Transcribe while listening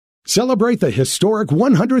Celebrate the historic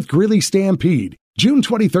 100th Greeley Stampede, June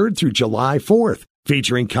 23rd through July 4th,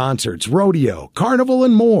 featuring concerts, rodeo, carnival,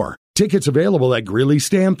 and more. Tickets available at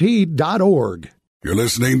GreeleyStampede.org. You're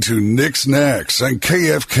listening to Nick's Knacks on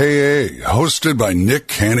KFKA, hosted by Nick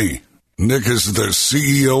Kenny. Nick is the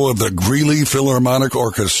CEO of the Greeley Philharmonic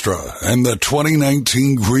Orchestra and the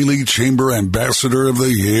 2019 Greeley Chamber Ambassador of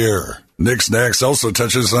the Year. Nick's Knacks also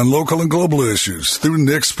touches on local and global issues through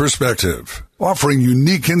Nick's perspective, offering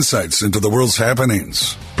unique insights into the world's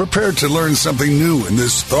happenings. Prepare to learn something new in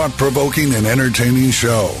this thought-provoking and entertaining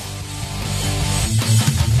show.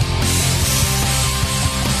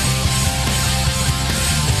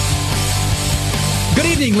 Good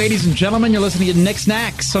evening, ladies and gentlemen. You're listening to Nick's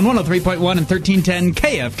Knacks on 103.1 and 1310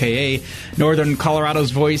 KFKA, Northern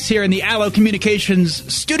Colorado's voice, here in the Allo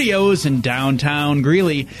Communications studios in downtown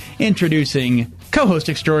Greeley. Introducing co-host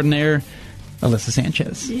extraordinaire, Alyssa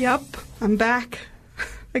Sanchez. Yep, I'm back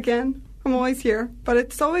again. I'm always here, but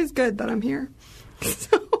it's always good that I'm here.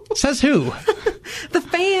 Says who? The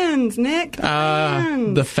fans, Nick.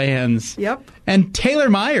 The fans. Yep. And Taylor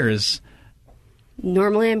Meyers.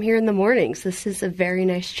 Normally I'm here in the mornings. This is a very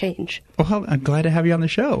nice change. Well, I'm glad to have you on the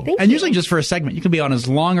show. Thank and you. Usually just for a segment. You can be on as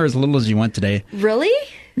long or as little as you want today. Really?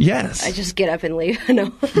 Yes. I just get up and leave.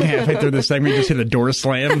 No. Halfway through the segment, you just hear the door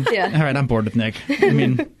slam. Yeah. All right, I'm bored with Nick. I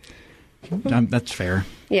mean, that's fair.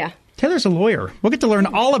 Yeah. Taylor's a lawyer. We'll get to learn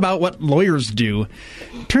all about what lawyers do.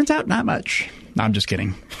 Turns out not much. No, I'm just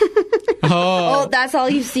kidding. Well, that's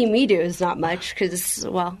all you see me do is not much because,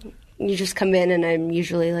 well, you just come in and I'm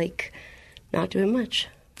usually like not doing much.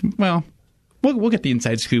 Well, we'll get the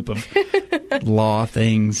inside scoop of law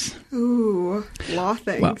things. Ooh, law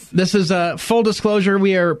things. Well, this is full disclosure.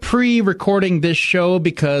 We are pre-recording this show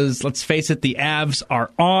because, let's face it, the Avs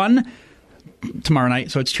are on tomorrow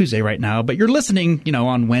night, so it's Tuesday right now. But you're listening,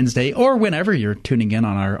 on Wednesday or whenever you're tuning in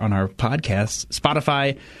on our podcasts,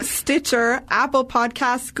 Spotify, Stitcher, Apple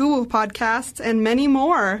Podcasts, Google Podcasts, and many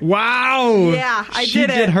more. Wow! Yeah, She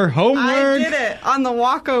did it. did her homework. I did it on the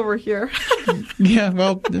walk over here. Yeah,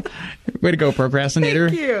 well, way to go, procrastinator.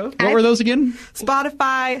 Thank you. What were those again?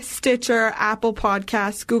 Spotify, Stitcher, Apple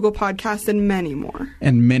Podcasts, Google Podcasts, and many more.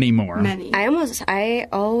 And many more. Many. I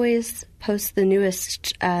always post the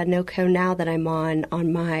newest NoCo Now that I'm on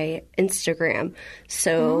my Instagram.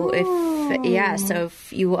 So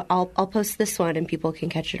if you, I'll post this one and people can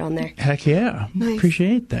catch it on there. Heck yeah. Nice.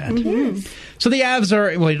 Appreciate that. Mm-hmm. So the Avs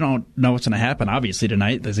are, well, you don't know what's going to happen, obviously,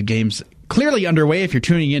 tonight. There's a game's clearly underway if you're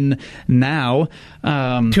tuning in now.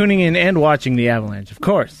 Tuning in and watching the Avalanche, of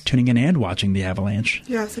course. Tuning in and watching the Avalanche.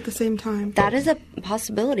 Yes, at the same time. That is a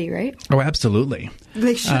possibility, right? Oh, absolutely.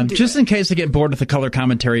 They should do just that. in case they get bored with the color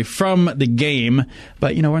commentary from the game.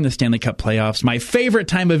 But, we're in the Stanley Cup playoffs. My favorite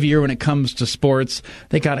time of year when it comes to sports.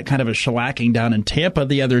 They got it kind of a shellacking down in Tampa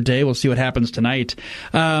the other day. We'll see what happens tonight.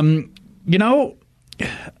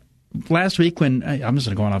 Last week when I'm just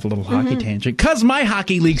going to go on off a little hockey tangent because my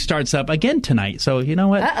hockey league starts up again tonight. So you know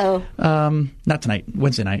what? Not tonight,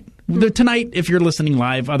 Wednesday night. Tonight, if you're listening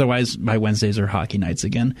live. Otherwise, my Wednesdays are hockey nights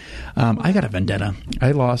again. I got a vendetta.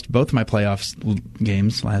 I lost both my playoffs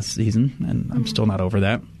games last season, and I'm still not over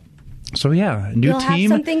that. So yeah, new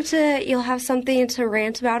team. You'll have something to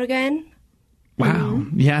rant about again. Wow.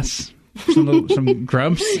 Yes. Some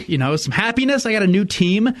grumps, some happiness. I got a new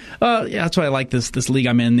team. That's why I like this league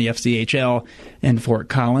I'm in, the FCHL in Fort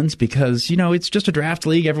Collins, because, it's just a draft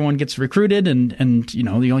league. Everyone gets recruited and you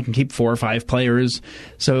only can keep 4 or 5 players.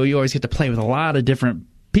 So you always get to play with a lot of different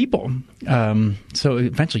people. So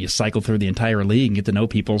eventually you cycle through the entire league and get to know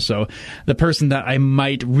people. So the person that I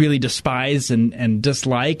might really despise and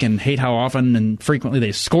dislike and hate how often and frequently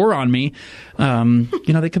they score on me,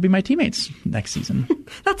 they could be my teammates next season.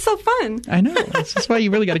 That's so fun. I know. That's why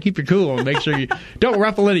you really got to keep your cool and make sure you don't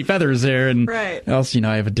ruffle any feathers there. And right. else,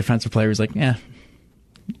 I have a defensive player who's like,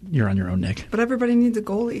 you're on your own, Nick. But everybody needs a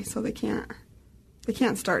goalie, so they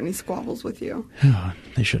can't start any squabbles with you. Oh,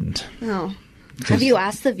 they shouldn't. No. Have you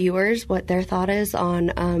asked the viewers what their thought is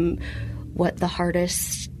on what the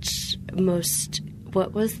hardest,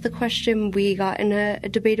 what was the question we got in a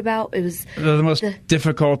debate about? It was the most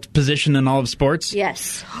difficult position in all of sports?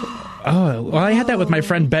 Yes. Oh, well, I had that with my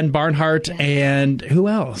friend Ben Barnhart and who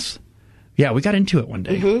else? Yeah, we got into it one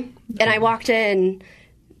day. Mm-hmm. And I walked in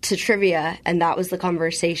to trivia, and that was the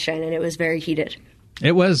conversation, and it was very heated.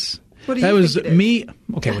 It was. What do you that was think it is? me.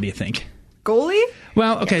 Okay, what do you think? Goalie?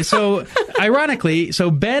 Well, okay, so ironically,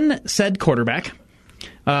 Ben said quarterback.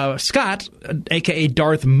 Scott, a.k.a.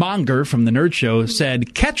 Darth Monger from the Nerd Show,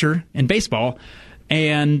 said catcher in baseball.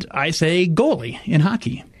 And I say goalie in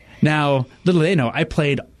hockey. Now, little they know, I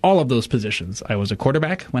played all of those positions. I was a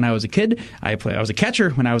quarterback when I was a kid. I was a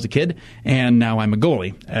catcher when I was a kid, and now I'm a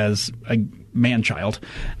goalie as a man-child.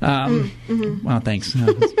 Well, thanks.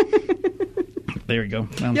 There you go.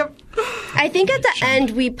 Well, Yep. I think at the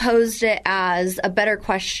end we posed it as a better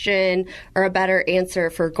question or a better answer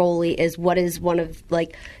for goalie is what is one of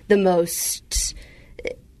like the most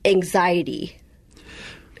anxiety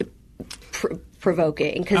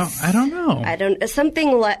provoking. Cause I don't know.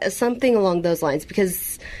 Something along those lines,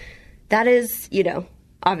 because that is,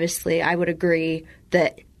 obviously I would agree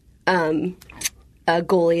that a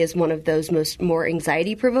goalie is one of those more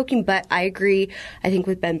anxiety provoking. But I agree, I think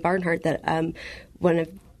with Ben Barnhart that one of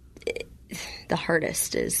the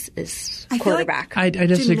hardest is quarterback. I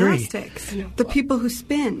disagree. Gymnastics, the people who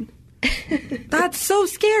spin. That's so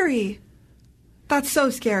scary. That's so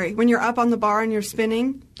scary when you're up on the bar and you're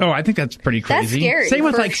spinning. Oh, I think that's pretty crazy. That's scary. Same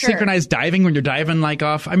with for sure. synchronized diving when you're diving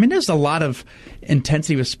off. I mean, there's a lot of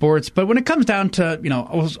intensity with sports, but when it comes down to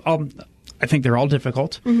I think they're all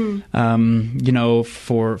difficult. Mm-hmm.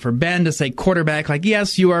 For Ben to say quarterback,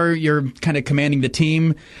 yes, you're kind of commanding the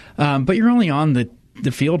team, but you're only on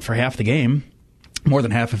the field for half the game. More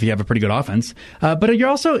than half if you have a pretty good offense. But you're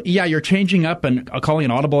also, you're changing up and calling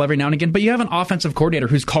an audible every now and again, but you have an offensive coordinator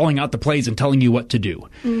who's calling out the plays and telling you what to do.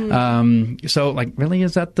 So, really,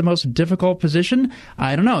 is that the most difficult position?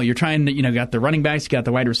 I don't know. You're trying to, you got the running backs, you got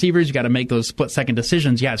the wide receivers, you got to make those split-second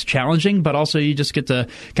decisions. Yeah, it's challenging, but also you just get to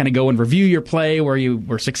kind of go and review your play, where you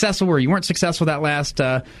were successful, where you weren't successful that last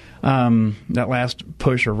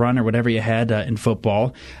push or run or whatever you had in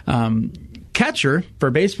football. Catcher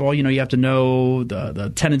for baseball, you have to know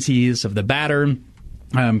the tendencies of the batter,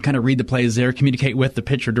 kind of read the plays there, communicate with the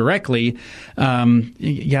pitcher directly.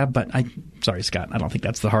 But sorry, Scott, I don't think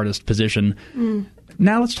that's the hardest position.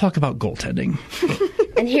 Now let's talk about goaltending.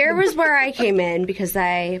 And here was where I came in, because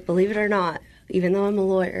believe it or not, even though I'm a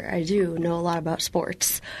lawyer, I do know a lot about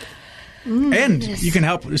sports. And you can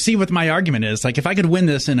help see what my argument is. If I could win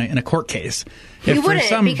this in a court case. You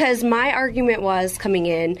wouldn't, because my argument was coming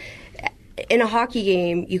in a hockey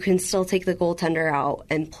game, you can still take the goaltender out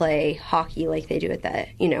and play hockey like they do at the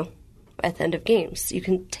end of games. You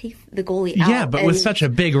can take the goalie out. Yeah, but with such a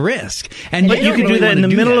big risk. But you can do that in the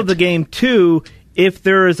middle of the game, too, if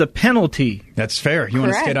there is a penalty. That's fair. You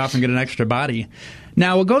want to skate off and get an extra body.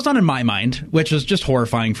 Now, what goes on in my mind, which is just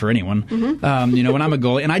horrifying for anyone, when I'm a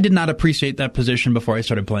goalie, and I did not appreciate that position before I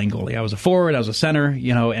started playing goalie. I was a forward, I was a center,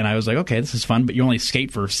 and I was like, okay, this is fun, but you only skate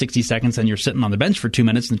for 60 seconds and you're sitting on the bench for 2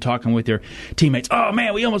 minutes and talking with your teammates. Oh,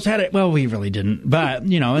 man, we almost had it. Well, we really didn't. But,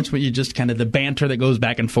 it's what you just kind of the banter that goes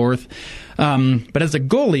back and forth. But as a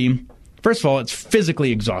goalie, first of all, it's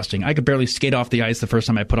physically exhausting. I could barely skate off the ice the first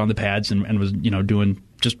time I put on the pads and was, doing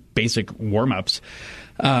just basic warm-ups.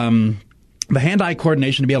 The hand-eye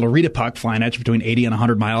coordination to be able to read a puck flying at you between 80 and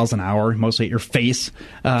 100 miles an hour, mostly at your face,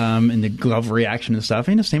 and the glove reaction and stuff.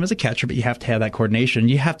 The same as a catcher, but you have to have that coordination.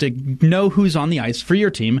 You have to know who's on the ice for your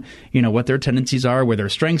team, what their tendencies are, where their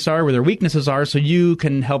strengths are, where their weaknesses are, so you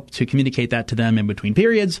can help to communicate that to them in between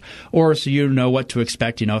periods, or so you know what to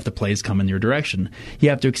expect, if the plays come in your direction. You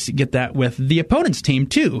have to get that with the opponent's team,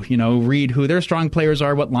 too. Read who their strong players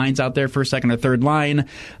are, what line's out there, first, second, or third line.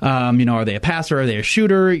 Are they a passer? Are they a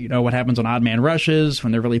shooter? What happens on odd man rushes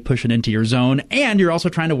when they're really pushing into your zone, and you're also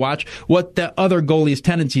trying to watch what the other goalie's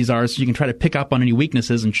tendencies are, so you can try to pick up on any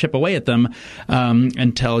weaknesses and chip away at them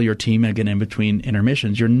and tell your team again in between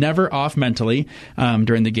intermissions. You're never off mentally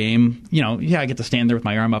during the game. I get to stand there with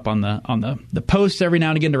my arm up on the posts every now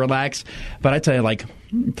and again to relax, but I tell you,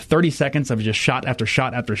 30 seconds of just shot after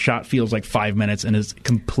shot after shot feels like 5 minutes and is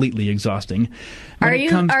completely exhausting.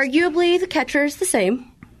 Arguably, the catcher is the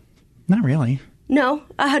same? Not really. No,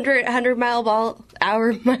 100 mile ball,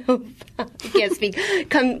 can't speak,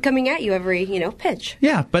 coming at you every, pitch.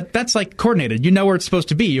 Yeah, but that's coordinated. You know where it's supposed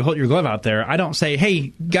to be. You hold your glove out there. I don't say,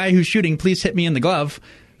 hey, guy who's shooting, please hit me in the glove.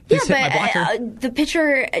 Please hit my blocker. The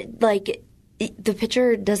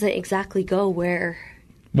pitcher doesn't exactly go where.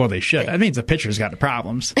 Well, they should. That means the pitcher's got the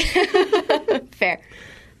problems. Fair.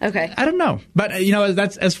 Okay. I don't know. But,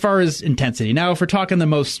 that's as far as intensity. Now, if we're talking the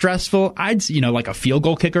most stressful, I'd, like a field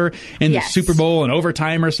goal kicker in the Super Bowl and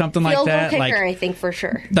overtime or something like that. Field goal kicker, I think, for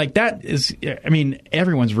sure. That is,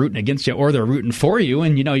 everyone's rooting against you or they're rooting for you.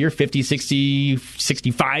 And, you're 50, 60,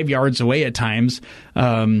 65 yards away at times.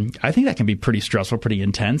 I think that can be pretty stressful, pretty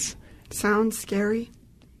intense. Sounds scary.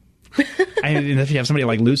 If you have somebody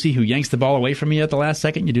like Lucy who yanks the ball away from you at the last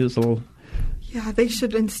second, you do this little... Yeah, they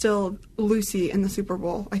should instill Lucy in the Super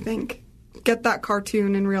Bowl, I think. Get that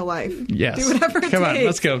cartoon in real life. Yes. Do whatever it takes. Come on,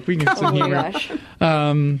 let's go. We can Oh my gosh.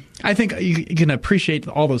 I think you can appreciate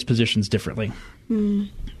all those positions differently. And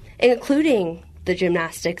including the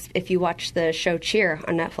gymnastics if you watch the show Cheer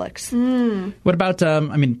on Netflix. What about,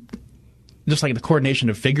 just like the coordination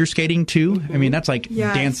of figure skating, too? I mean, that's like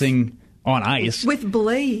dancing on ice. With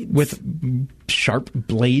blades. With sharp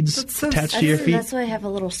blades attached to your feet. That's why I have a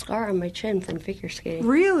little scar on my chin from figure skating.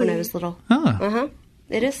 Really? When I was little. Huh.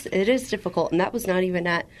 It is difficult, and that was not even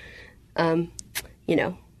at,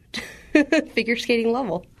 figure skating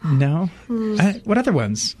level. No. What other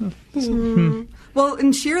ones? Well,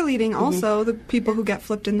 in cheerleading also, the people who get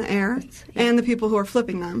flipped in the air and the people who are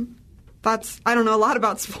flipping them. I don't know a lot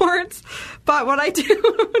about sports, but what I do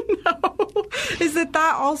know is that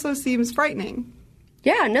also seems frightening.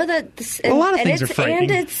 Yeah, no, A lot of things are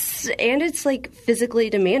frightening. And it's like physically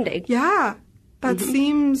demanding. Yeah, that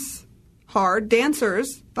seems hard.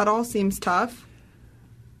 Dancers, that all seems tough.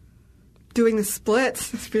 Doing the splits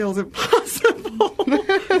feels impossible.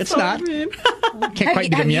 It's not. Can't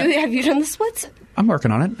quite do them yet. Have you done the splits? I'm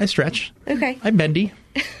working on it. I stretch. Okay. I'm bendy.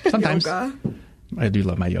 Sometimes. Yoga. I do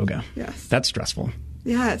love my yoga. Yes. That's stressful.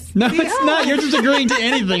 Yes. No, it's not. You're just agreeing to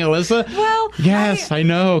anything, Alyssa. Well, yes, I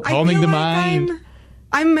know. Calming the mind.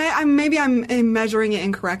 I'm measuring it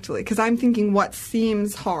incorrectly because I'm thinking what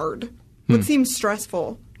seems hard, what seems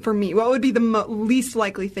stressful for me. What would be the least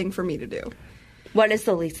likely thing for me to do? What is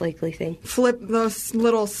the least likely thing? Flip those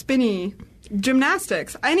little spinny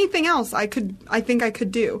gymnastics. Anything else I think I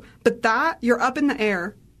could do. But that, you're up in the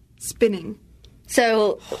air, spinning.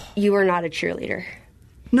 So you were not a cheerleader?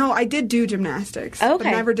 No, I did do gymnastics. Okay.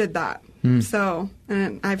 But never did that. So,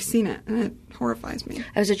 and I've seen it, and it horrifies me.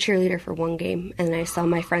 I was a cheerleader for one game, and I saw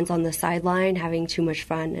my friends on the sideline having too much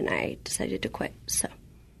fun, and I decided to quit. So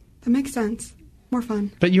That makes sense. More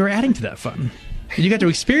fun. But you were adding to that fun. You got to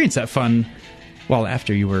experience that fun well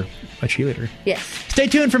after you were a cheerleader. yes. Stay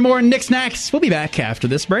tuned for more Nick Snacks. We'll be back after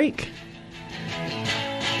this break.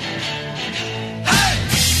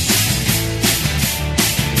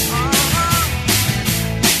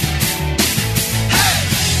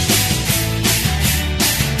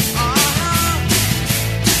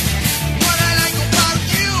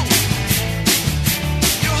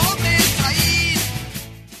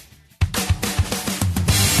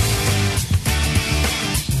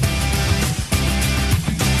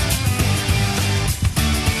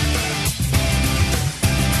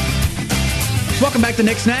 Welcome back to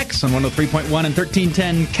Nick Snacks on 103.1 and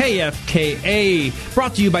 1310 KFKA.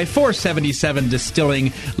 Brought to you by 477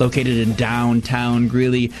 Distilling, located in downtown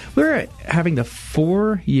Greeley. We're having the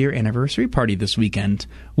 4-year anniversary party this weekend.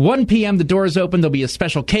 1 p.m. the doors open. There'll be a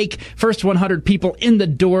special cake. First 100 people in the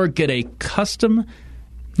door get a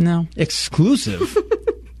exclusive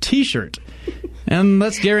T-shirt. And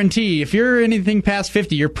let's guarantee, if you're anything past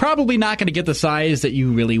 50, you're probably not going to get the size that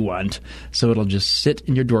you really want. So it'll just sit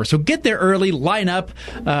in your door. So get there early, line up.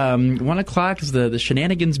 1 o'clock is the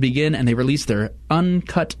shenanigans begin, and they release their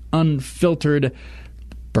uncut, unfiltered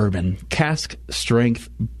bourbon. Cask strength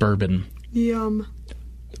bourbon. Yum.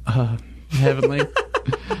 Heavenly.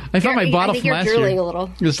 I found my bottle from last year. Drooling a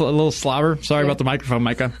little. Just a little slobber. Sorry about the microphone,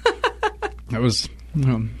 Micah. That was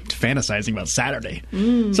fantasizing about Saturday.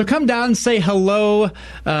 So come down and say hello.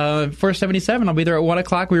 477, I'll be there at 1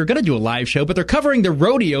 o'clock. We were going to do a live show, but they're covering the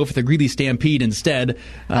rodeo for the Greeley Stampede instead.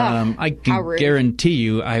 I can guarantee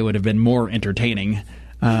you I would have been more entertaining.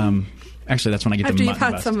 Actually, that's when I get After the you've mutton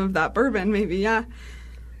had bust. some of that bourbon, maybe, yeah.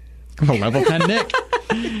 I'm a level 10 Nick.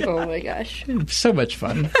 Oh, my gosh. So much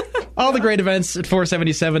fun. All the great events at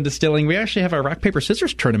 477 Distilling. We actually have our Rock, Paper,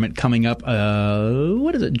 Scissors tournament coming up,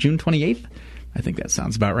 what is it, June 28th? I think that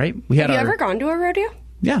sounds about right. Have you ever gone to a rodeo?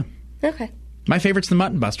 Yeah. Okay. My favorite's the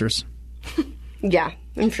Mutton Busters. Yeah,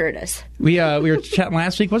 I'm sure it is. We were chatting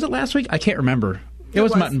last week. Was it last week? I can't remember. It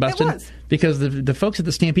was mutton busting. It was. Because the folks at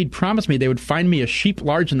the Stampede promised me they would find me a sheep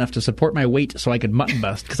large enough to support my weight so I could mutton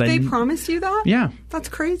bust. They promised you that? Yeah. That's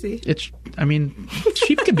crazy.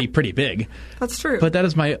 Sheep can be pretty big. That's true. But that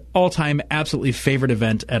is my all-time absolutely favorite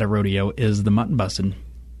event at a rodeo is the mutton busting.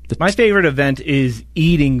 My favorite event is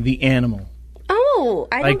eating the animal. Oh,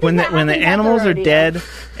 I don't Like think when that the happens at animals are rodeo. dead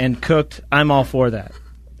and cooked, I'm all for that.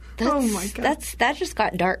 Oh my God. That just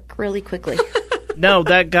got dark really quickly. No,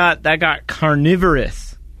 that got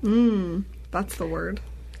carnivorous. That's the word.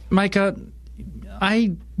 Micah,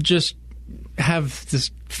 I just have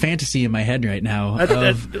this fantasy in my head right now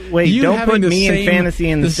of wait, you don't having put the me and same, fantasy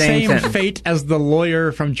in the same sentence. fate as the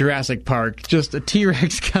lawyer from Jurassic Park. Just a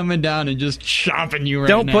T-Rex coming down and just chomping you right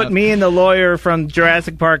now. Don't put me and the lawyer from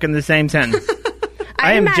Jurassic Park in the same sentence.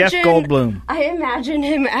 I am Jeff Goldblum. I imagine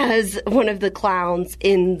him as one of the clowns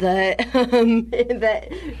in the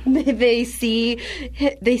that they see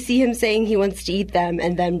him saying he wants to eat them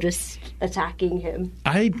and them just attacking him.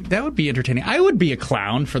 That would be entertaining. I would be a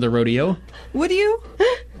clown for the rodeo. Would you?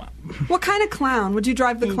 What kind of clown? Would you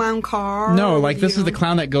drive the clown car? No, like this is the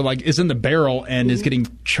clown that is in the barrel and is getting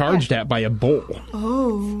charged at by a bull.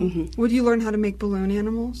 Oh. Would you learn how to make balloon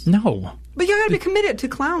animals? No. But you got to be committed to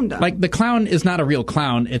clowndom. Like the clown is not a real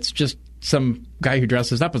clown. It's just some guy who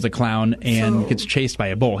dresses up as a clown and gets chased by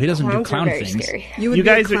a bull. He doesn't do clown things. Scary. You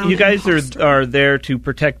guys are there to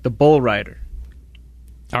protect the bull rider.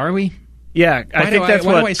 Are we? Yeah, I think that's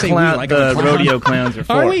what the rodeo clowns are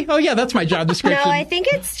for. Are we? Oh, yeah, that's my job description. No, I think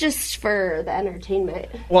it's just for the entertainment.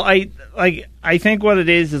 Well, I think what it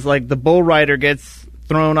is like the bull rider gets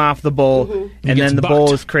thrown off the bull, and then the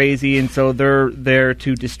bull is crazy, and so they're there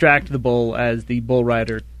to distract the bull as the bull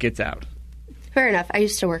rider gets out. Fair enough. I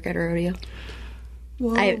used to work at a rodeo.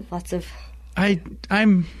 Whoa. I have lots of...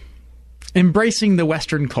 I'm embracing the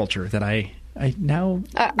Western culture that I now...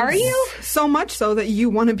 are you? So much so that you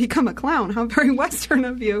want to become a clown. How very Western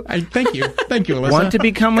of you. Thank you. Thank you, Alyssa. Want to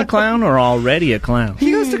become a clown or already a clown?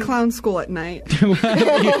 He goes to clown school at night.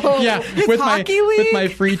 Yeah, with hockey league? with my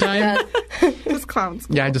free time. Just clown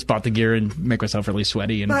school. Yeah, I just bought the gear and make myself really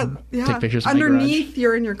sweaty and take pictures of underneath,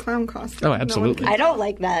 you're in your clown costume. Oh, absolutely. I don't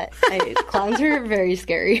like that. Clowns are very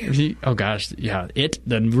scary. Oh, gosh. Yeah,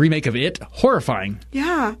 the remake of It, horrifying.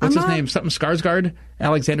 Yeah. What's his name? Something Skarsgård?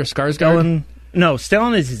 Alexander Skarsgård?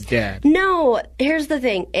 Stellan is his dad. No, here's the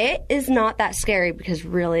thing. It is not that scary because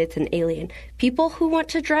really it's an alien. People who want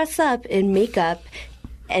to dress up in makeup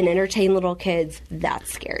and entertain little kids,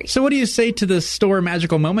 that's scary. So what do you say to the store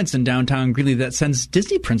Magical Moments in downtown Greeley that sends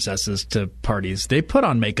Disney princesses to parties? They put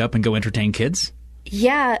on makeup and go entertain kids?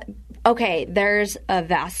 Yeah. Okay, there's a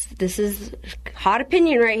this is hot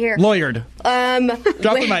opinion right here. Lawyered.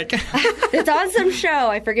 Drop the mic. It's on some show.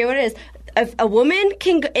 I forget what it is.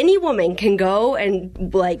 Any woman can go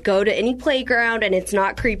and go to any playground and it's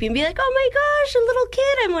not creepy and be like, oh my gosh, a little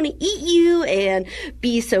kid, I want to eat you and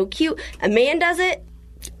be so cute. A man does it,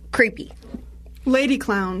 creepy. Lady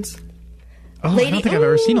clowns. Oh, I don't think I've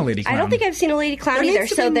ever seen a lady clown. I don't think I've seen a lady clown either.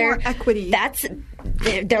 Needs to be more equity.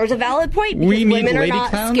 There's a valid point because women are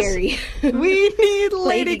not clowns? Scary. We need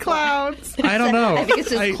lady clowns. I don't know. I think it's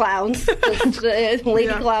just clowns. Just,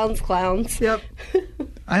 lady clowns. Yep.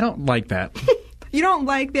 I don't like that. You don't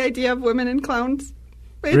like the idea of women and clowns?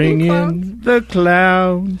 Bring in the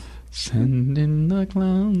clowns. Send in the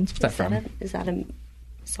clowns. What's that from? Is that a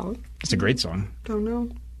song? It's a great song. Don't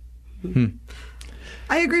know.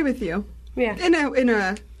 I agree with you. Yeah.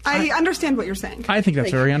 I understand what you're saying. I think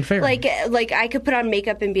that's very unfair. Like I could put on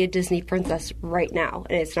makeup and be a Disney princess right now,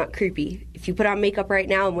 and it's not creepy. If you put on makeup right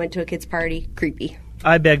now and went to a kid's party, creepy.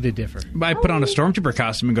 I beg to differ. I put on a stormtrooper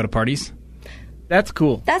costume and go to parties. That's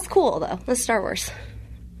cool. That's cool, though. That's Star Wars.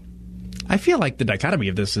 I feel like the dichotomy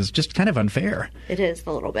of this is just kind of unfair. It is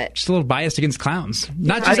a little bit. Just a little biased against clowns.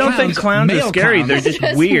 Not just I don't think clowns are scary. Clowns. They're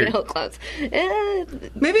just weird. Male clowns.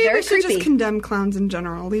 Maybe we should just condemn clowns in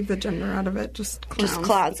general. Leave the gender out of it. Just clowns. Just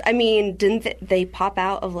clowns. I mean, didn't they pop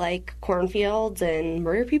out of cornfields and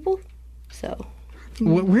murder people? So.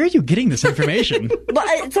 Where are you getting this information? Well,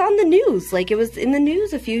 it's on the news. It was in the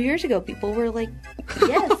news a few years ago. People were like,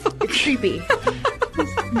 yes, it's creepy.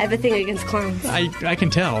 I have a thing against clowns. I can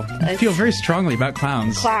tell. I feel very strongly about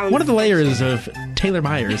clowns. Clowns. One of the layers of Taylor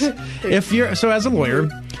Meyers. As a lawyer,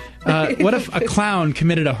 what if a clown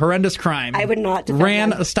committed a horrendous crime? I would not defend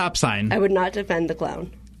ran a stop sign. I would not defend the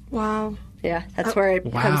clown. Wow. Yeah, that's where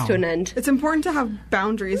it comes to an end. It's important to have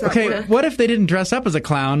boundaries. Okay, what if they didn't dress up as a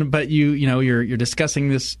clown, but you're discussing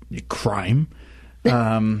this crime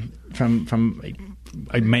from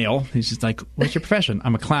a male? He's just like, "What's your profession?"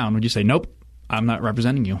 "I'm a clown." Would you say, "Nope, I'm not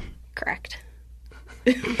representing you"? Correct.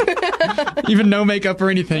 Even no makeup or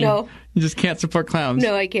anything. No, you just can't support clowns.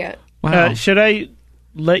 No, I can't. Wow. Should I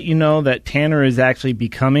let you know that Tanner is actually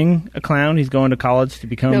becoming a clown? He's going to college to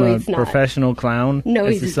become a professional clown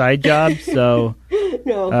as a side job. So,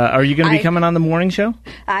 no. Are you going to be coming on the morning show?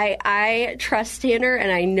 I trust Tanner,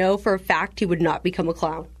 and I know for a fact he would not become a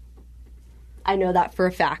clown. I know that for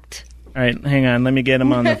a fact. All right, hang on. Let me get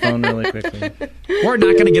him on the phone really quickly. We're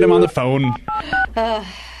not going to get him on the phone. No.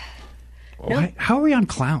 How are we on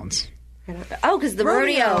clowns? Oh, because the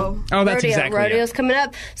rodeo. Oh, that's exactly it. Rodeo's coming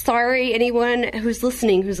up. Sorry, anyone who's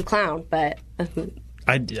listening who's a clown, but...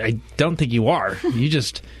 I don't think you are. You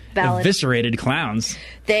just eviscerated clowns.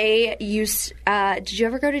 They used... did you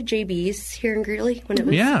ever go to JB's here in Greeley? When it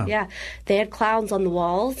was, yeah. They had clowns on the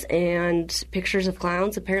walls and pictures of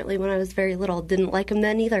clowns. Apparently, when I was very little, didn't like them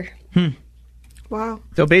then either. Wow.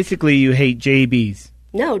 So basically, you hate JBs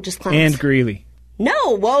No, just clowns. and Greeley.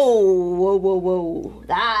 No, whoa.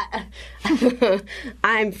 That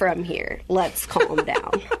I'm from here. Let's calm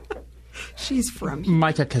down. She's from here.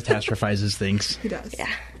 Micah catastrophizes things. He does. Yeah.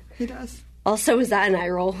 He does. Also, was that an eye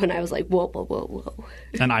roll when I was like, whoa?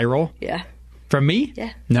 An eye roll? Yeah. From me?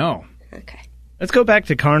 Yeah. No. Okay. Let's go back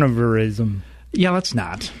to carnivorism. Yeah, let's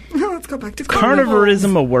not. Let's go back to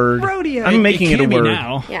Carnivorism a word? Rodeo. I'm making it a can be word.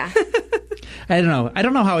 now. Yeah. I don't know. I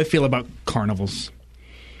don't know how I feel about carnivals.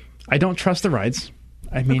 I don't trust the rides.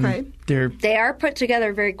 I mean, Okay. They are put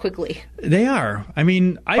together very quickly. They are. I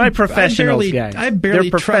mean, By professionals, I guys. barely They're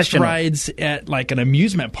trust professional. rides at like an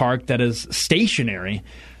amusement park that is stationary.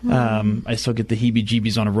 I still get the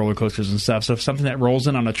heebie-jeebies on roller coasters and stuff. So if something that rolls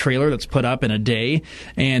in on a trailer that's put up in a day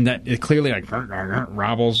and that it clearly like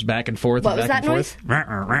wobbles back and forth. What and back was and that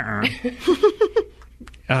forth.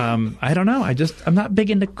 I don't know. I'm not big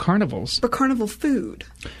into carnivals. But carnival food.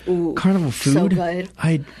 Ooh, Carnival food. so good.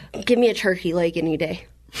 I Give me a turkey leg any day.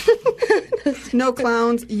 No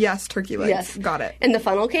clowns. Yes, turkey legs. Yes. Got it. And the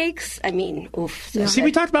funnel cakes, I mean, oof. So see.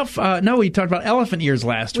 We talked about we talked about elephant ears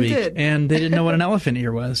last We week, did. and they didn't know what an elephant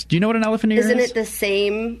ear was. Do you know what an elephant ear Isn't is? it the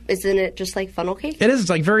same? Isn't it just like funnel cake? It is. It's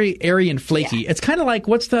like very airy and flaky. Yeah. It's kind of like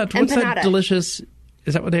what's that Empanada. delicious?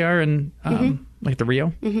 Is that what they are in like the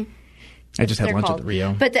Rio? Mm-hmm. I just had They're lunch called. at the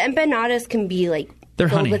Rio. But the empanadas can be like They're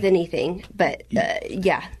filled honey. with anything. But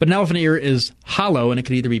yeah. But an elephant ear is hollow, and it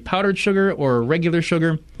could either be powdered sugar or regular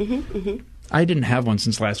sugar. I didn't have one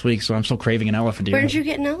since last week, so I'm still craving an elephant ear. Where did you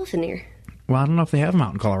get an elephant ear? Well, I don't know if they have them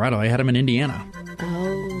out in Colorado. I had them in Indiana.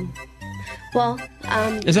 Oh. Well,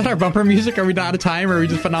 Is that our bumper music? Are we out of time, or are we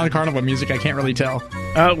just putting on the carnival music? I can't really tell.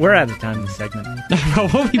 We're out of time this segment. Well,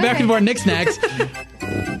 we'll be back with more Nick Snacks.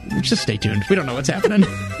 Just stay tuned. We don't know what's happening.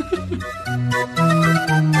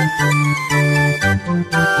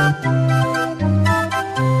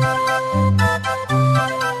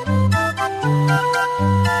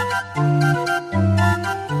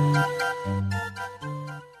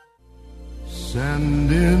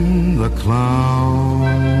 Send in the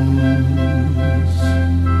clowns.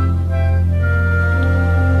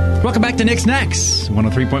 Welcome back to Nick's Snacks,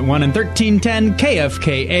 103.1 and 1310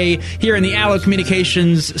 KFKA, here in the Allo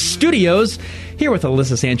Communications studios, here with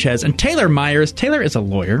Alyssa Sanchez and Taylor Meyers. Taylor is a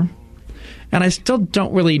lawyer, and I still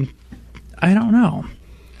don't really, I don't know.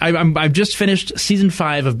 I've just finished season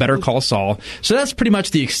 5 of Better Call Saul, so that's pretty much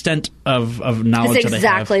the extent of knowledge it's that I have.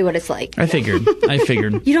 exactly what it's like. I figured.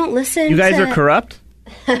 You don't listen You guys to, are corrupt?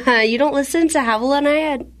 You don't listen to Havel and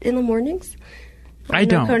I in the mornings? I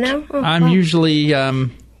don't. No now? Oh, I'm wow. usually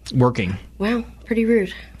working. Wow, pretty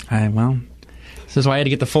rude. This is why I had to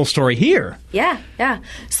get the full story here. Yeah.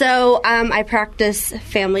 So I practice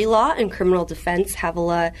family law and criminal defense.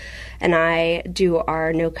 Havila and I do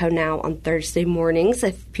our NoCo Now on Thursday mornings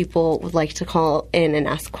if people would like to call in and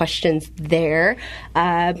ask questions there.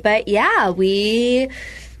 But yeah,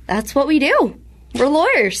 that's what we do. We're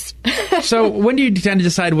lawyers. So when do you kind of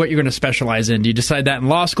decide what you're going to specialize in? Do you decide that in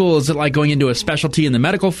law school? Is it like going into a specialty in the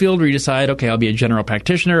medical field where you decide, okay, I'll be a general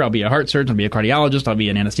practitioner, I'll be a heart surgeon, I'll be a cardiologist, I'll be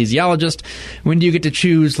an anesthesiologist? When do you get to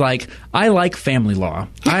choose, like, I like family law,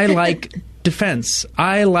 I like defense,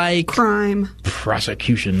 I like Crime.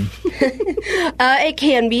 prosecution? It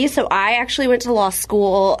can be. So I actually went to law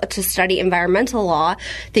school to study environmental law,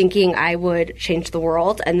 thinking I would change the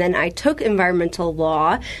world. And then I took environmental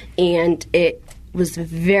law, and it was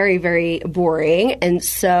very, very boring. And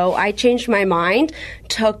so I changed my mind,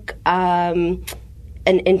 took an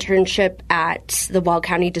internship at the Weld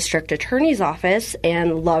County District Attorney's Office,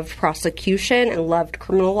 and loved prosecution and loved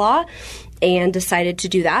criminal law, and decided to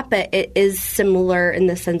do that. But it is similar in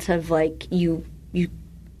the sense of, like, you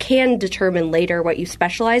can determine later what you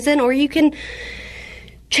specialize in, or you can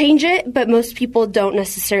change it, but most people don't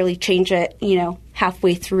necessarily change it,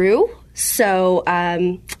 halfway through. So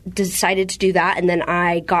decided to do that, and then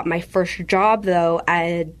I got my first job, though,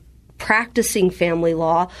 at practicing family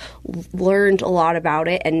law, learned a lot about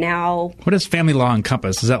it, and now... What does family law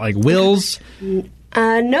encompass? Is that like wills?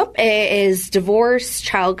 Nope. It is divorce,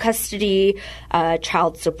 child custody,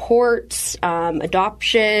 child support,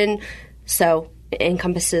 adoption, so it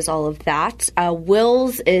encompasses all of that.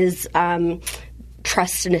 Wills is...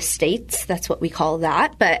 trust and estates, that's what we call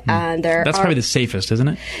that. But That's probably the safest, isn't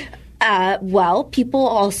it? Well, people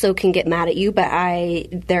also can get mad at you, but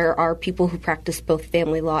there are people who practice both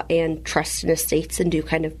family law and trust and estates and do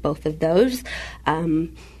kind of both of those.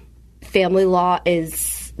 Family law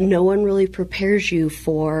is, no one really prepares you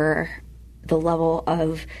for the level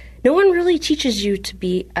of, no one really teaches you to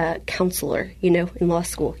be a counselor, in law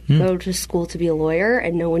school. You go to school to be a lawyer,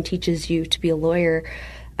 and no one teaches you to be a lawyer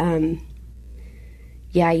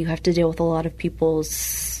you have to deal with a lot of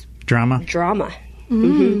people's drama.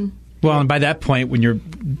 Mm-hmm. Well, and by that point, when you're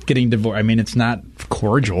getting divorced, I mean, it's not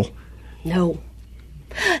cordial. No.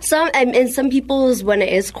 Some people's, when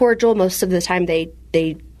it is cordial, most of the time they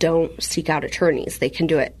don't seek out attorneys. They can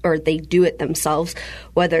do it, or they do it themselves.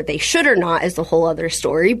 Whether they should or not is a whole other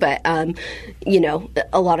story. But, a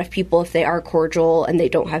lot of people, if they are cordial and they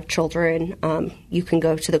don't have children, you can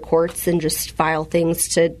go to the courts and just file things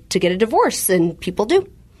to get a divorce, and people do.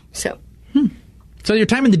 So. So your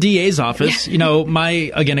time in the DA's office,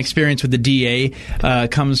 my, again, experience with the DA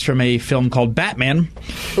comes from a film called Batman.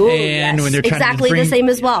 Ooh, and yes. when they're trying exactly to bring, the same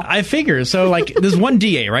as well. I figure. So, there's one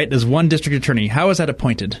DA, right? There's one district attorney. How is that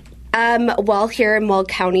appointed? Well, here in Weld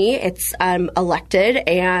County, it's elected,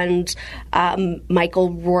 and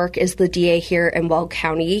Michael Rourke is the DA here in Weld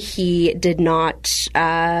County. He did not,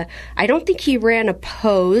 I don't think he ran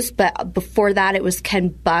opposed, but before that it was Ken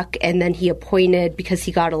Buck, and then he appointed, because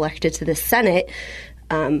he got elected to the Senate.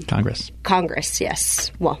 Congress,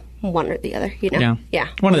 yes. Well, one or the other, Yeah.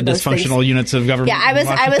 One of the dysfunctional units of government. Yeah, I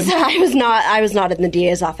was not in the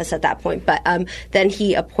DA's office at that point, but then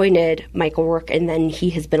he appointed Michael Rourke, and then he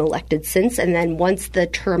has been elected since. And then once the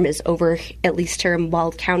term is over, at least here in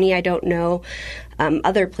Weld County, I don't know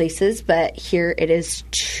other places, but here it is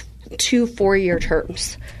 2 4-year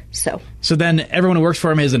terms. So then everyone who works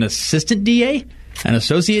for him is an assistant DA, an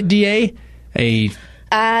associate DA,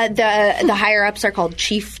 the higher ups are called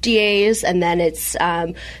chief DAs, and then it's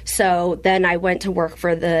so then I went to work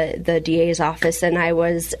for the DA's office, and I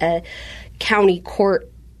was a county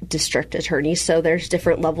court district attorney. So there's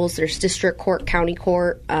different levels. There's district court, county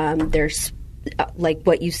court. There's like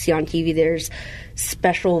what you see on TV. There's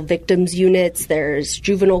special victims units. There's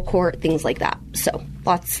juvenile court, things like that. So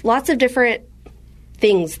lots of different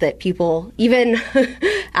things that people, even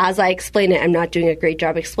as I explain it, I'm not doing a great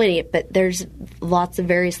job explaining it, but there's lots of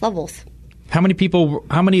various levels. How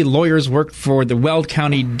many lawyers work for the Weld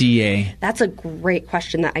County DA? That's a great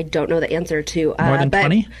question that I don't know the answer to. More than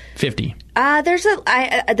 20? 50?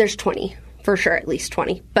 There's 20, for sure, at least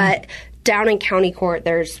 20. But down in county court,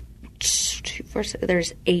 there's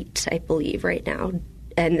 8, I believe, right now.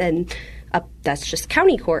 And then that's just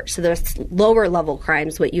county court. So there's lower level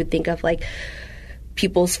crimes, what you'd think of like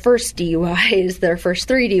people's first DUIs, their first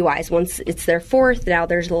 3 DUIs. Once it's their 4th, now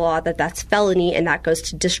there's a law that's felony, and that goes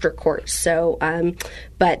to district court. So,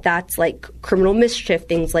 but that's like criminal mischief,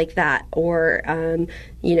 things like that, or,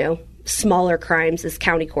 smaller crimes is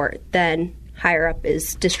county court. Then higher up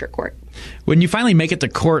is district court. When you finally make it to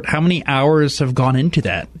court, how many hours have gone into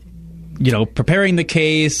that? Preparing the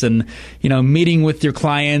case and, meeting with your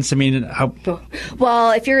clients. I mean, how?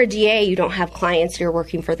 Well, if you're a DA, you don't have clients. You're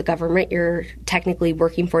working for the government. You're technically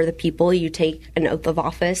working for the people. You take an oath of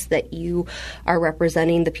office that you are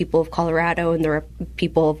representing the people of Colorado and the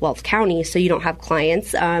people of Weld County. So you don't have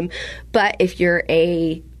clients. But if you're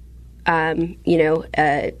a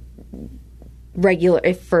regular,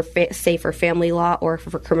 if for family law or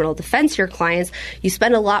for criminal defense, your clients, you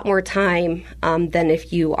spend a lot more time than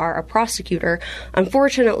if you are a prosecutor.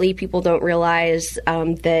 Unfortunately, people don't realize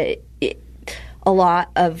that a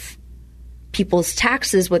lot of people's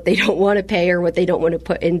taxes, what they don't want to pay or what they don't want to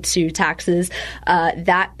put into taxes,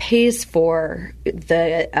 that pays for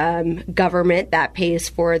the government, that pays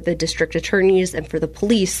for the district attorneys and for the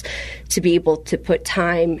police to be able to put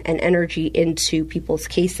time and energy into people's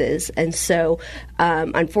cases. And so,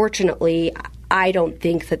 unfortunately, I don't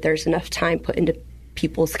think that there's enough time put into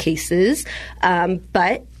people's cases,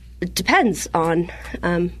 but it depends on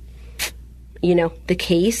the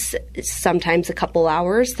case. Sometimes a couple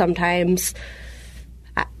hours, sometimes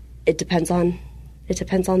it depends on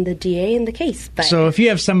the DA and the case. But so if you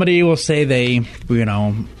have somebody, we'll say they,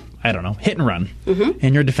 I don't know, hit and run,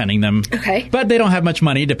 and you're defending them. Okay. But they don't have much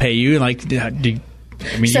money to pay you. Like, you want to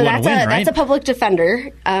win, right? That's a public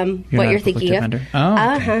defender, what you're thinking of.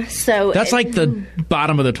 Oh, okay. So that's like the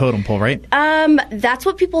bottom of the totem pole, right? That's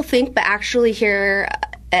what people think, but actually here,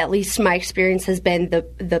 at least my experience has been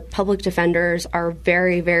the public defenders are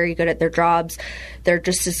very, very good at their jobs. They're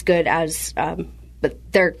just as good as, but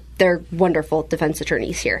they're wonderful defense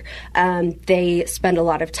attorneys here. They spend a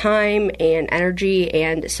lot of time and energy,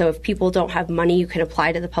 and so if people don't have money, you can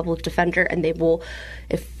apply to the public defender, and they will,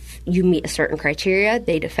 if you meet a certain criteria,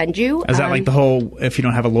 they defend you. Is that like the whole, if you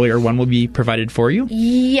don't have a lawyer, one will be provided for you?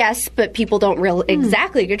 Yes, but people don't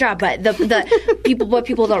exactly, good job, but what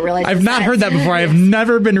people don't realize I've not heard that before. I have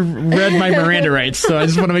never been read my Miranda rights, so I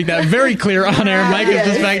just want to make that very clear on air. Mike is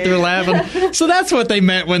just back there laughing. So that's what they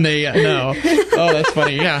meant when they, no. Oh, that's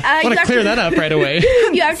funny, yeah. I want to clear that up right away.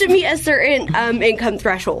 You have to meet a certain income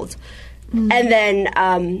threshold. And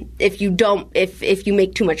then if you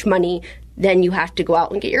make too much money, then you have to go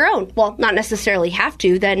out and get your own. Well, not necessarily have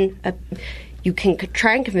to. Then you can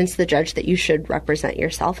try and convince the judge that you should represent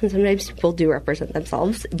yourself, and sometimes people do represent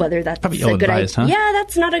themselves, whether that's probably a good idea. Huh? Yeah,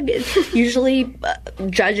 that's not a good... Usually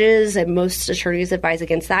judges and most attorneys advise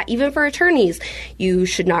against that. Even for attorneys, you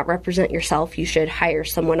should not represent yourself. You should hire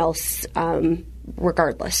someone else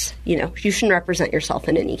regardless. You shouldn't represent yourself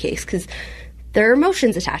in any case because there are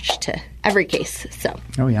emotions attached to every case. So.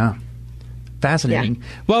 Oh, yeah. Fascinating. Yeah.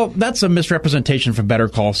 Well, that's a misrepresentation from Better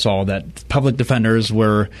Call Saul that public defenders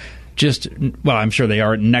were just, well, I'm sure they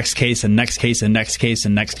are next case and next case and next case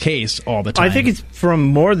and next case all the time. I think it's from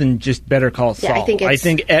more than just Better Call Saul. Yeah, I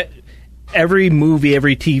think every movie,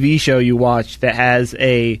 every TV show you watch that has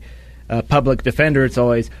a public defender, it's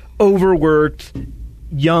always overworked,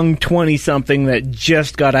 young 20-something that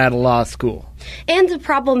just got out of law school. And the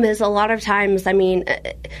problem is a lot of times,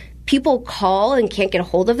 people call and can't get a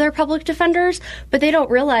hold of their public defenders, but they don't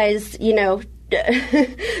realize,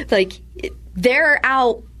 like they're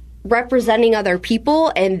out representing other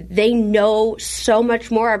people and they know so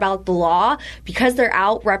much more about the law because they're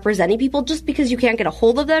out representing people. Just because you can't get a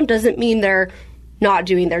hold of them doesn't mean they're not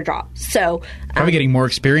doing their job. So probably getting more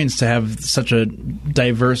experience to have such a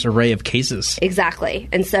diverse array of cases. Exactly.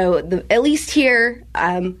 And so at least here,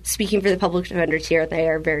 speaking for the public defenders here, they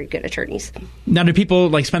are very good attorneys. Now, do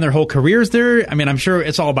people spend their whole careers there? I mean, I'm sure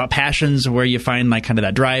it's all about passions where you find kind of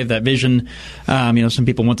that drive, that vision. Some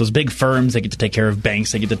people want those big firms. They get to take care of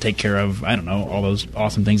banks. They get to take care of, all those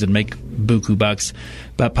awesome things and make buku bucks.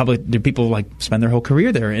 But do people spend their whole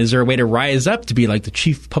career there? Is there a way to rise up to be the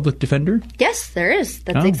chief public defender? Yes, there is.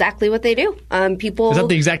 That's exactly what they do. People. Is that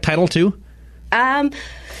the exact title too?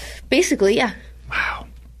 Basically, yeah. Wow.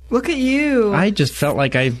 Look at you. I just felt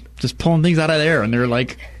like I just pulling things out of there, and they're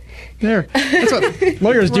there. That's what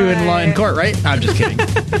lawyers do in court, right? I'm just kidding.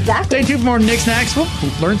 Exactly. Stay tuned for more Nick Snacks. We'll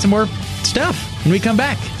learn some more stuff when we come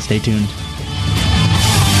back. Stay tuned.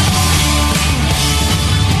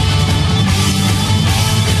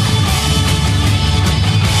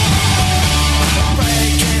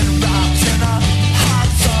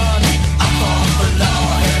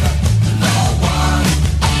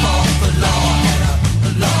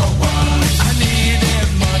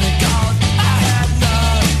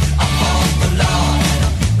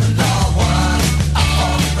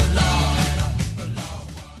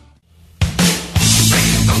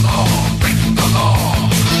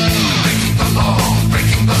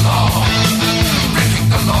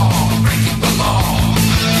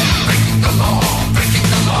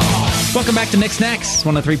 Welcome back to Nick Snacks,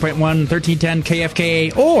 103.1, 1310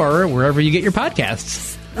 KFKA, or wherever you get your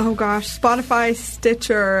podcasts. Oh, gosh. Spotify,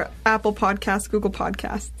 Stitcher, Apple Podcasts, Google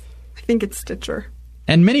Podcasts. I think it's Stitcher.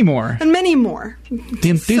 And many more. And many more. The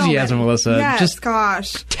enthusiasm, Alyssa. Yes, just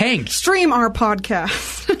gosh. Tanked. Stream our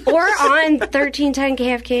podcast. Or on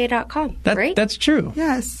 1310kfka.com, right? That's true.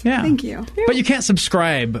 Yes. Yeah. Thank you. But you can't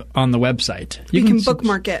subscribe on the website. You can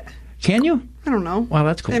bookmark it. Can you? I don't know. Wow,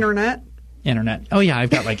 that's cool. Internet. Oh, yeah. I've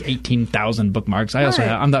got 18,000 bookmarks. I also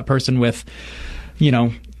I'm that person with,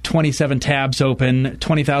 27 tabs open,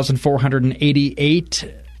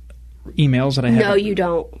 20,488 emails that I have. No, you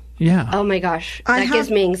don't. Yeah. Oh, my gosh. That gives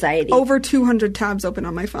me anxiety. Over 200 tabs open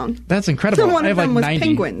on my phone. That's incredible. One I have of them was 90.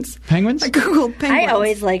 Penguins. Penguins? I Googled penguins. I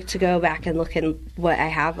always like to go back and look in what I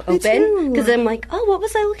have open because I'm like, oh, what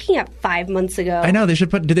was I looking at 5 months ago? I know.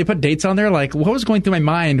 Did they put dates on there? What was going through my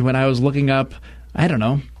mind when I was looking up, I don't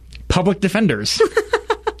know, public defenders?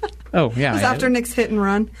 Oh, yeah. It was after Nick's hit and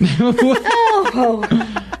run.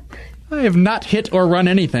 Oh. I have not hit or run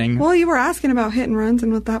anything. Well, you were asking about hit and runs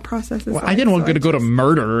and what that process is like. I didn't want to go to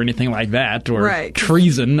murder or anything like that, or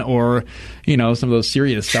treason, or, some of those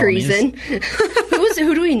serious felonies. Treason?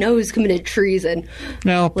 Who do we know who's committed treason?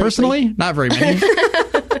 Well, personally, not very many.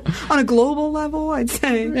 On a global level, I'd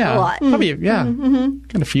say. Yeah. A lot. Probably, yeah.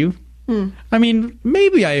 Got a few. I mean,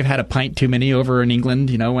 maybe I've had a pint too many over in England,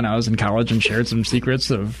 when I was in college and shared some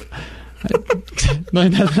secrets of...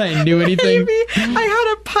 not that I knew anything. Maybe I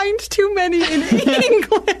had a pint too many in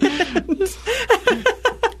England.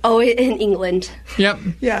 Oh, in England. Yep.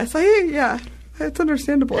 Yes, it's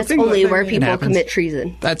understandable. That's only where people commit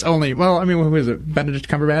treason. That's only, who is it? Benedict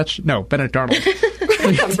Cumberbatch? No, Benedict Arnold.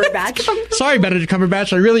 Cumberbatch. Sorry, Benedict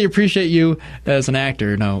Cumberbatch. I really appreciate you as an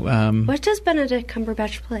actor. No. What does Benedict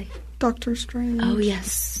Cumberbatch play? Doctor Strange. Oh,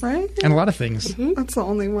 yes. Right? And a lot of things. Mm-hmm. That's the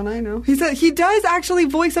only one I know. He said he does actually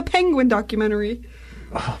voice a penguin documentary.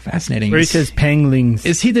 Oh, fascinating. Where he says penguins.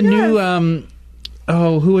 Is he the new...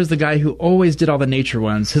 who was the guy who always did all the nature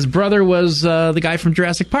ones? His brother was the guy from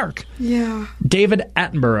Jurassic Park. Yeah. David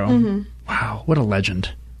Attenborough. Mm-hmm. Wow, what a legend.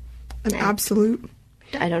 an absolute.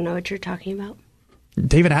 I don't know what you're talking about.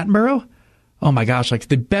 David Attenborough? Oh my gosh, like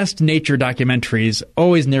the best nature documentaries,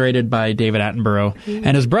 always narrated by David Attenborough. Mm-hmm.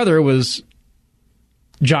 And his brother was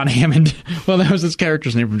John Hammond. Well, that was his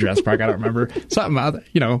character's name from Jurassic Park. I don't remember. Something,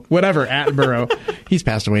 whatever, Attenborough. He's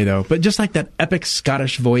passed away, though. But just like that epic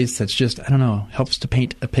Scottish voice that's just, I don't know, helps to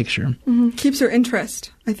paint a picture. Mm-hmm. Keeps your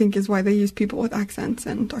interest, I think, is why they use people with accents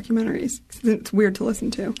in documentaries. It's weird to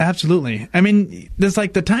listen to. Absolutely. I mean, there's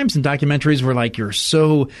like the times in documentaries where like you're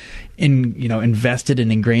so invested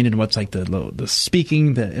and ingrained in what's like the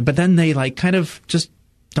speaking, but then they like kind of just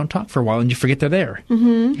don't talk for a while and you forget they're there.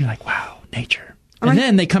 Mm-hmm. You're like, wow, nature. And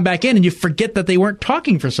then they come back in and you forget that they weren't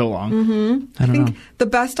talking for so long. Mm-hmm. I don't know. The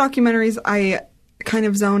best documentaries, I kind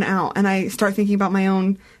of zone out and I start thinking about my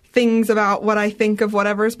own things about what I think of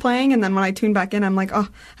whatever's playing. And then when I tune back in, I'm like, oh,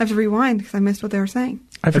 I have to rewind because I missed what they were saying.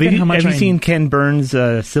 Have you seen Ken Burns'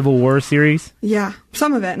 Civil War series? Yeah.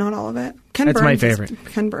 Some of it, not all of it. That's my favorite.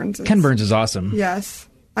 Ken Burns is awesome. Yes.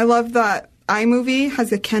 I love that iMovie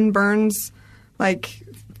has a Ken Burns,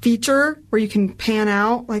 feature where you can pan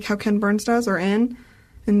out like how Ken Burns does or in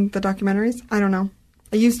the documentaries. I don't know.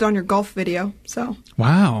 I used it on your golf video, so.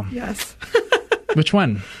 Wow. Yes. Which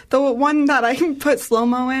one? The one that I put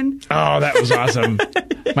slow-mo in. Oh, that was awesome.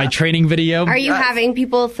 Yeah. My training video. Are you having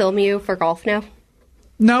people film you for golf now?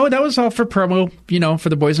 No, that was all for promo, for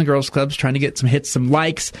the Boys and Girls Clubs, trying to get some hits, some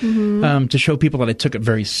likes, to show people that I took it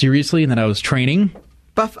very seriously and that I was training.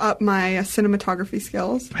 Buff up my cinematography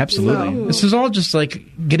skills. Absolutely. So. This is all just like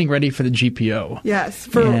getting ready for the GPO. Yes,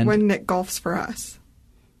 for when Nick golfs for us.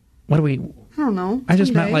 What do we... I don't know. I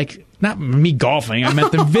just meant not me golfing. I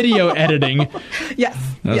meant the video editing. Yes.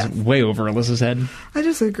 That was way over Alyssa's head. I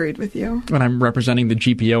just agreed with you. When I'm representing the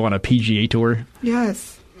GPO on a PGA tour.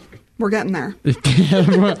 Yes. We're getting there.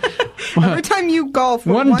 Every time you golf,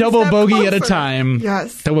 one double bogey closer. At a time.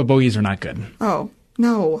 Yes. Double bogeys are not good. Oh,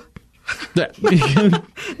 no.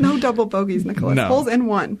 No double bogeys, Nicholas. No. Holes in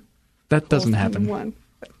one. That doesn't happen. One.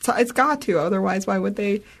 It's got to. Otherwise, why would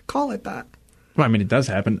they call it that? Well, I mean, it does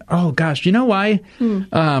happen. Oh, gosh. Do you know why?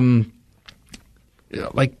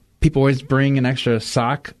 People always bring an extra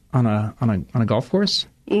sock on a golf course?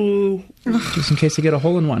 Just in case they get a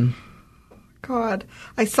hole in one. God.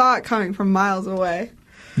 I saw it coming from miles away.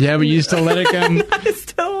 Yeah, but you still let it come?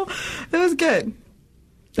 It was good.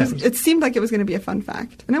 It seemed like it was going to be a fun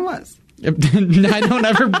fact, and it was. I don't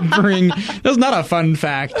ever bring... That's not a fun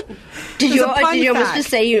fact. Did you almost just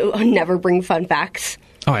say you never bring fun facts?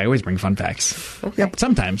 Oh, I always bring fun facts. Okay. Yep.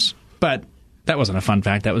 Sometimes. But that wasn't a fun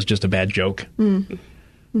fact. That was just a bad joke.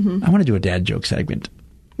 Mm-hmm. I want to do a dad joke segment.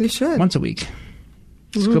 You should. Once a week.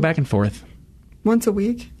 Just go back and forth. Once a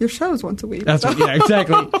week? Your show's once a week. Yeah,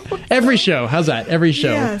 exactly. Every show. How's that? Every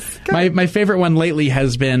show. Yes. My favorite one lately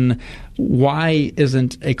has been, why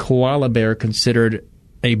isn't a koala bear considered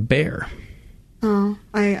a bear? Oh,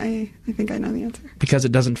 I think I know the answer. Because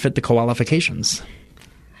it doesn't fit the qualifications.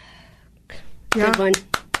 Yeah. Good one.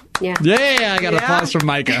 Yeah. Yeah, I got applause from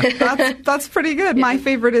Micah. That's pretty good. Yeah. My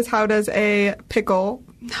favorite is, how does a pickle...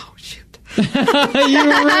 No, shoot. You ruined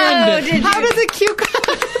it. How does a cucumber...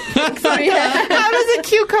 How does a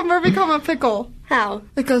cucumber become a pickle? How?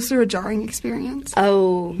 It goes through a jarring experience.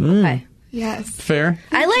 Oh, okay. Yes. Fair.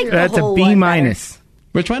 I like That's the whole a B-. one.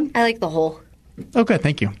 Which one? I like the whole. Oh, good.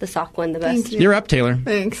 Thank you. The sock one the best. Thank you. You're up, Taylor.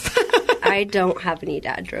 Thanks. I don't have any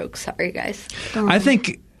dad jokes. Sorry, guys. I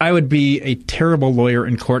think I would be a terrible lawyer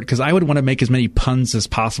in court because I would want to make as many puns as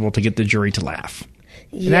possible to get the jury to laugh.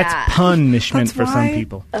 Yeah. That's punishment for some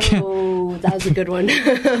people. Oh, that was a good one.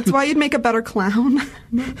 That's why you'd make a better clown.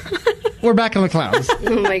 We're back on the clowns.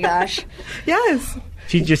 Oh, my gosh. Yes.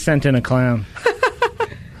 She just sent in a clown.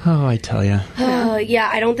 Oh, I tell you. Yeah,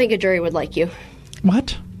 I don't think a jury would like you.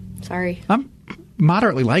 What? Sorry. I'm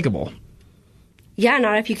moderately likable. Yeah,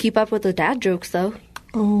 not if you keep up with the dad jokes, though.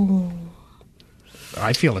 Oh.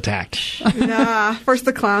 I feel attacked. Yeah. First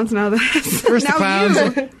the clowns, now this. First now the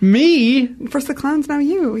clowns. You. Me? First the clowns, now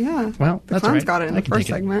you. Yeah. Well, the that's clowns right. got it in the first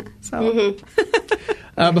segment. So.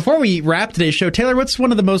 Mm-hmm. Before we wrap today's show, Taylor, what's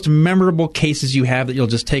one of the most memorable cases you have that you'll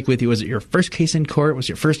just take with you? Was it your first case in court? Was it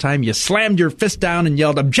your first time you slammed your fist down and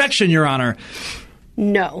yelled, "Objection, Your Honor"?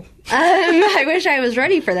 No. I wish I was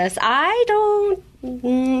ready for this. I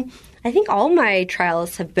think all my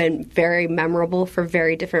trials have been very memorable for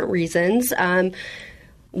very different reasons.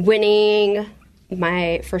 Winning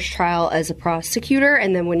my first trial as a prosecutor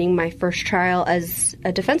and then winning my first trial as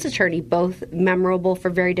a defense attorney, both memorable for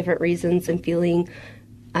very different reasons and feeling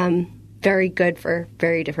very good for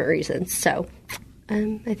very different reasons. So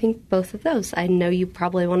I think both of those. I know you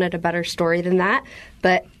probably wanted a better story than that,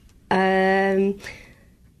 but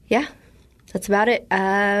yeah. That's about it.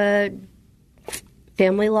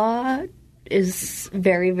 Family law is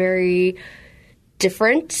very, very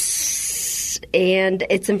different, and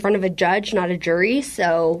it's in front of a judge, not a jury,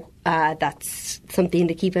 so that's something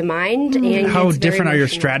to keep in mind. And how different are your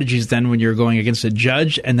strategies then when you're going against a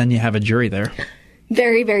judge and then you have a jury there?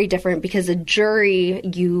 Very, very different, because a jury,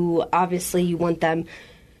 you want them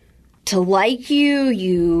to like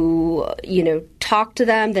you talk to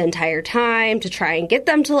them the entire time to try and get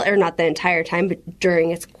them to, or not the entire time, but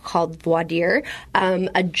during, it's called voir dire.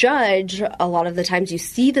 A judge, a lot of the times you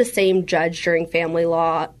see the same judge during family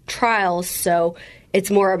law trials, so it's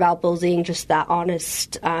more about building just that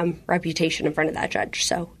honest reputation in front of that judge.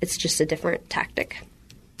 So it's just a different tactic.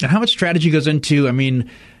 And how much strategy goes into,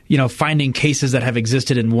 finding cases that have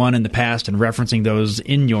existed and won in the past and referencing those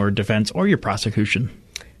in your defense or your prosecution?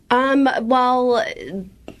 Well,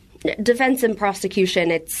 defense and prosecution,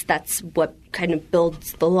 that's what kind of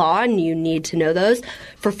builds the law, and you need to know those.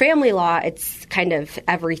 For family law, it's kind of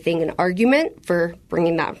everything an argument for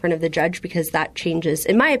bringing that in front of the judge, because that changes,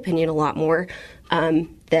 in my opinion, a lot more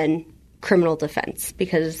than criminal defense,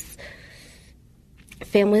 because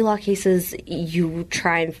family law cases, you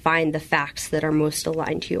try and find the facts that are most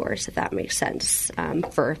aligned to yours, if that makes sense,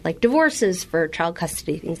 for like divorces, for child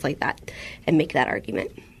custody, things like that, and make that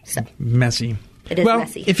argument. So messy. It is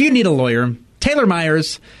messy. If you need a lawyer, Taylor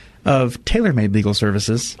Meyers of Tailor Made Legal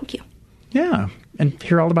Services. Thank you. Yeah. And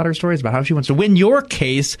hear all about her stories about how she wants to win your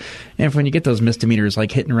case. And if when you get those misdemeanors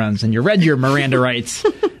like hit and runs and you read your Miranda rights,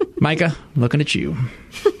 Micah, looking at you.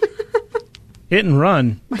 Hit and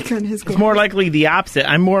run. My goodness. It's more likely the opposite.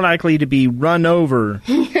 I'm more likely to be run over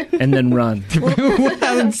and then run.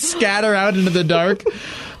 And scatter out into the dark.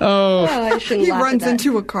 I shouldn't He laugh runs at that.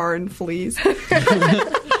 into a car and flees.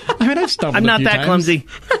 I've stumbled. I'm not that times. clumsy.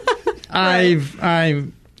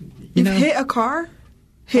 You've hit a car?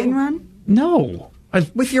 Hit and run? No.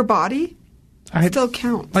 With your body? Still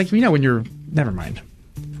counts. When you're... Never mind.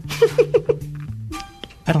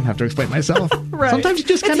 I don't have to explain myself. Right. Sometimes you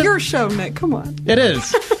just kind of... It's your show, Nick. Come on. It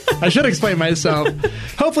is. I should explain myself.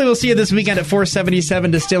 Hopefully we'll see you this weekend at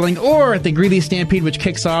 477 Distilling or at the Greeley Stampede, which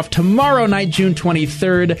kicks off tomorrow night, June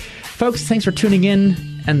 23rd. Folks, thanks for tuning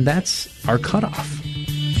in, and that's our cutoff.